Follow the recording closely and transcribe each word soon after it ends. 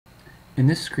In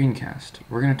this screencast,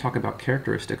 we're going to talk about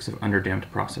characteristics of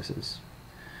underdamped processes.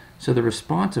 So the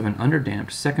response of an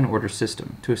underdamped second-order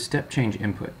system to a step change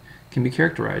input can be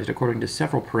characterized according to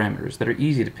several parameters that are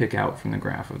easy to pick out from the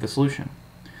graph of the solution.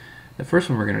 The first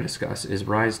one we're going to discuss is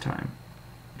rise time,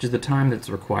 which is the time that's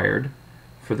required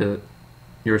for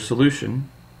your solution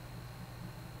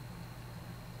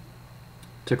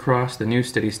to cross the new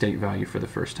steady state value for the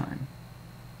first time.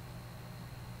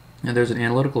 Now there's an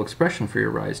analytical expression for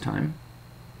your rise time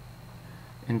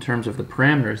in terms of the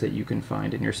parameters that you can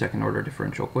find in your second order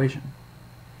differential equation.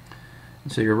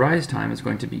 And so your rise time is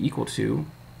going to be equal to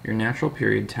your natural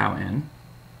period tau n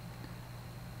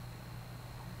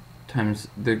times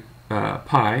the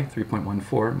pi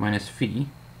 3.14 minus phi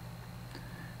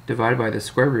divided by the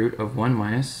square root of 1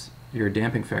 minus your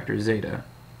damping factor zeta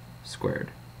squared,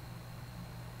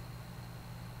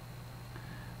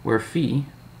 where phi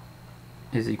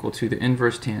is equal to the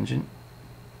inverse tangent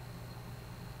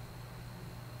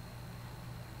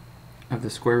of the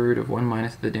square root of 1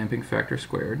 minus the damping factor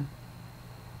squared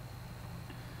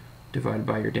divided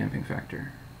by your damping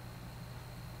factor.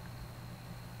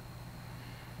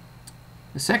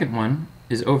 The second one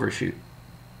is overshoot.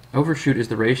 Overshoot is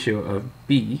the ratio of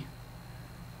B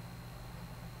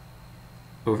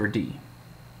over D,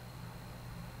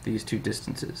 these two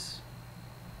distances.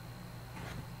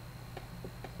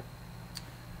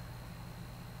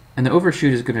 And the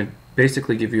overshoot is going to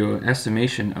basically give you an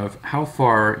estimation of how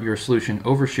far your solution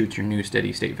overshoots your new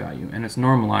steady state value, and it's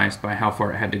normalized by how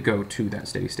far it had to go to that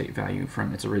steady state value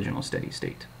from its original steady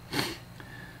state.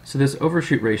 So this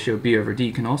overshoot ratio, B over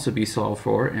D, can also be solved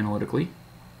for analytically,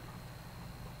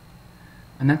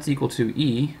 and that's equal to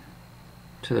E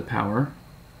to the power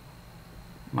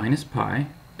minus pi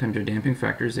times your damping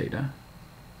factor zeta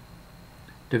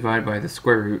divided by the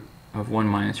square root of 1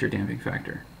 minus your damping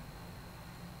factor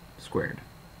squared.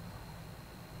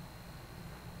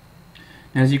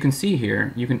 Now, as you can see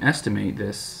here, you can estimate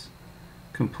this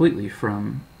completely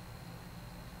from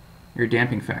your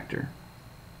damping factor.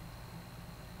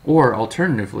 Or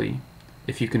alternatively,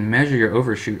 if you can measure your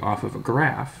overshoot off of a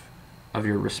graph of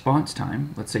your response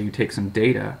time, let's say you take some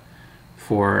data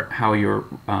for how your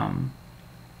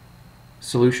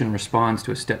solution responds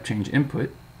to a step change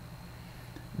input,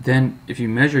 then if you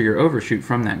measure your overshoot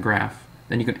from that graph,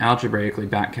 then you can algebraically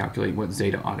back calculate what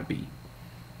zeta ought to be.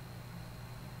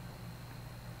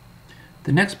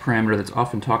 The next parameter that's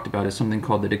often talked about is something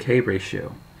called the decay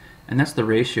ratio, and that's the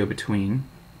ratio between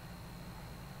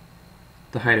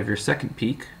the height of your second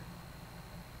peak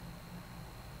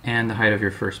and the height of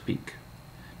your first peak.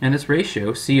 And this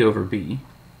ratio, C over B,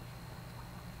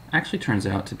 actually turns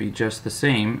out to be just the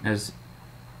same as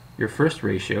your first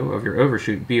ratio of your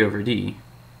overshoot, B over D,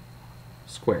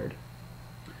 squared.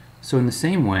 So in the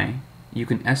same way, you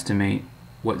can estimate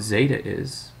what zeta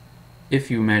is if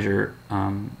you measure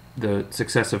the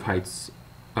successive heights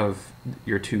of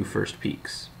your two first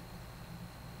peaks.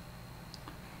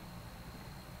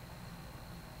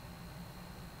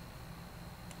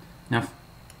 Now,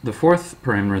 the fourth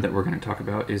parameter that we're going to talk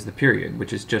about is the period,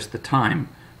 which is just the time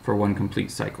for one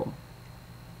complete cycle,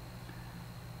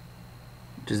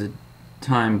 which is a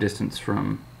time distance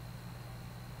from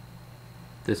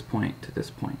this point to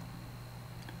this point,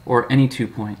 or any 2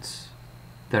 points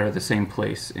that are the same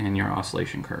place in your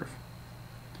oscillation curve.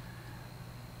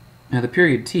 Now the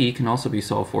period t can also be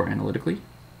solved for analytically,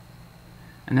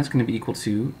 and that's going to be equal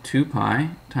to 2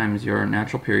 pi times your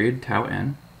natural period tau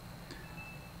n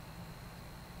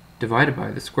divided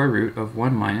by the square root of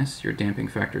 1 minus your damping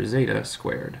factor zeta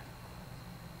squared.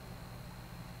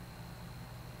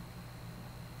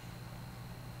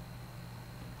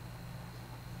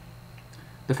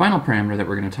 The final parameter that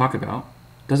we're going to talk about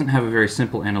doesn't have a very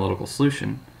simple analytical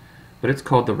solution, but it's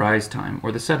called the rise time,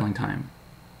 or the settling time.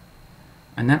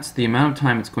 And that's the amount of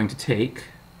time it's going to take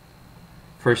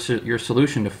for your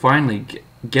solution to finally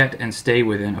get and stay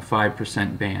within a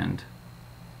 5% band,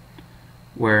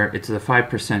 where it's the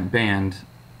 5% band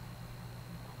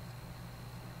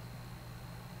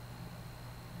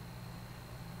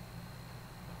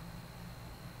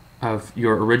of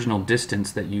your original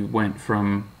distance that you went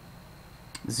from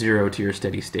 0 to your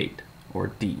steady state, or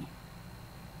D.